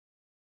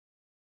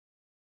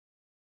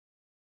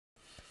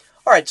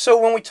All right, so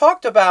when we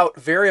talked about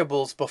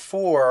variables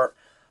before,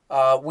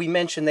 we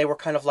mentioned they were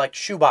kind of like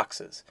shoe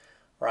boxes,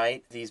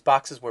 right? These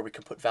boxes where we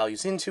can put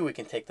values into, we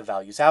can take the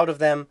values out of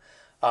them.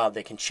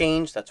 They can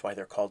change, that's why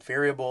they're called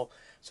variable.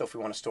 So if we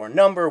want to store a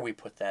number, we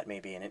put that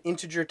maybe in an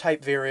integer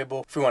type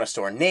variable. If we want to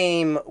store a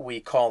name,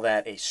 we call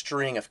that a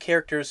string of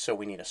characters, so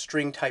we need a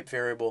string type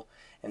variable,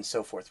 and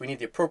so forth. We need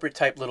the appropriate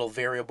type little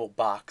variable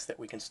box that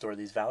we can store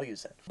these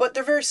values in. But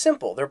they're very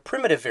simple. They're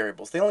primitive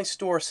variables. They only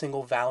store a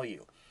single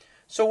value.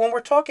 So when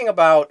we're talking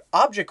about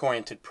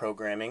object-oriented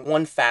programming,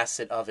 one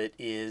facet of it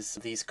is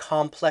these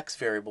complex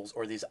variables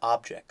or these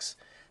objects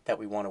that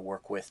we want to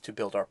work with to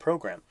build our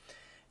program.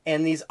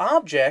 And these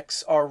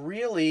objects are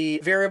really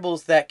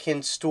variables that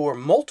can store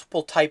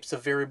multiple types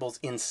of variables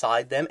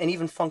inside them and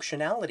even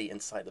functionality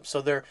inside them. So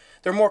they're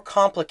more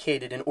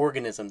complicated in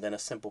organism than a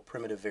simple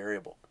primitive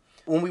variable.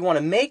 When we want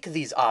to make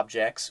these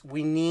objects,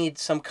 we need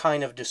some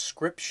kind of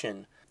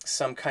description,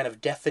 some kind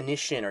of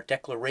definition or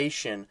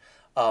declaration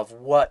of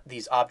what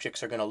these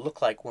objects are going to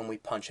look like when we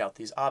punch out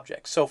these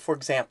objects. So for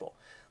example,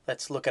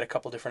 let's look at a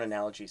couple different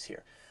analogies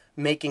here.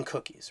 Making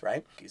cookies,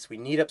 right? We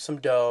knead up some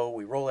dough,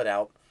 we roll it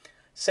out.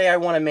 Say I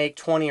want to make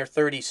 20 or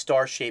 30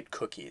 star-shaped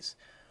cookies.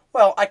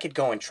 Well, I could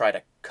go and try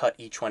to cut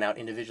each one out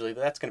individually,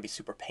 but that's going to be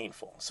super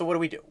painful. So what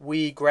do?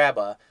 We grab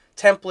a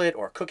template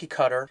or a cookie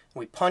cutter,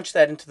 we punch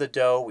that into the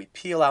dough, we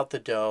peel out the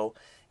dough,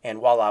 and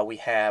voila, we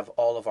have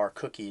all of our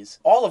cookies,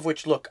 all of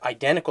which look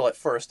identical at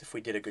first if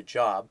we did a good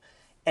job.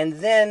 And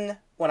then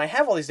when I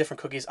have all these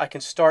different cookies, I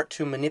can start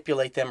to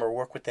manipulate them or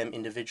work with them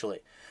individually.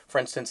 For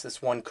instance,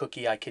 this one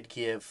cookie I could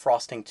give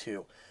frosting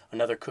to,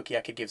 another cookie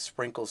I could give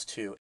sprinkles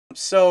to.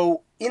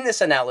 So in this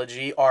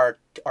analogy, our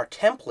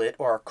template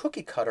or our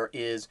cookie cutter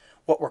is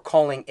what we're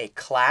calling a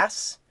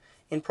class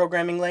in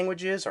programming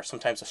languages, or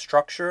sometimes a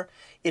structure.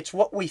 It's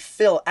what we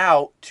fill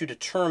out to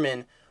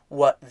determine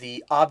what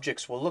the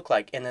objects will look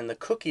like, and then the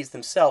cookies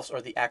themselves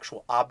are the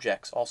actual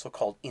objects, also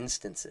called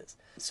instances.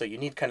 So you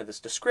need kind of this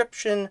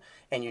description,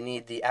 and you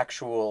need the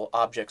actual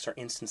objects or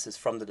instances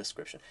from the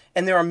description.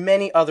 And there are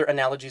many other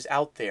analogies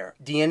out there.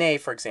 DNA,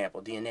 for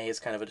example. DNA is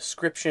kind of a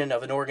description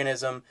of an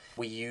organism.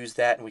 We use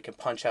that, and we can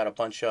punch out a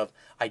bunch of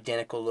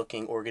identical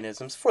looking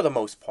organisms for the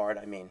most part.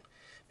 I mean,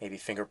 maybe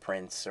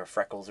fingerprints or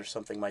freckles or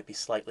something might be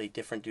slightly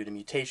different due to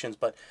mutations,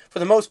 but for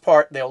the most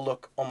part, they'll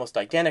look almost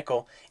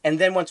identical. And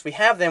then once we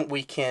have them,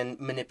 we can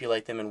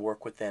manipulate them and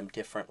work with them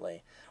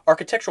differently.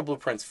 Architectural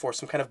blueprints for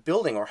some kind of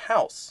building or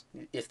house.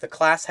 If the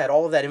class had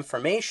all of that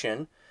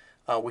information,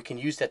 we can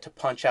use that to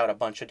punch out a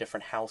bunch of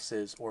different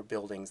houses or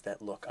buildings that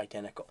look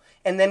identical.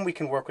 And then we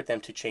can work with them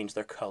to change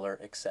their color,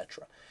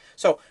 etc.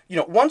 So,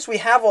 once we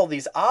have all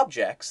these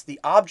objects,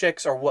 the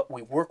objects are what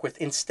we work with.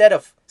 Instead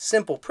of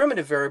simple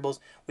primitive variables,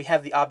 we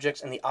have the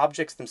objects, and the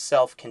objects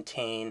themselves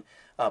contain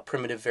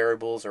primitive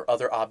variables or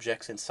other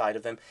objects inside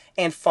of them,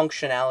 and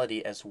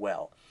functionality as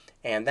well.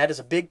 And that is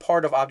a big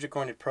part of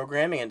object-oriented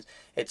programming, and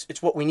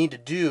it's what we need to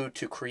do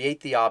to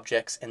create the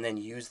objects and then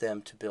use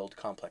them to build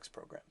complex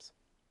programs.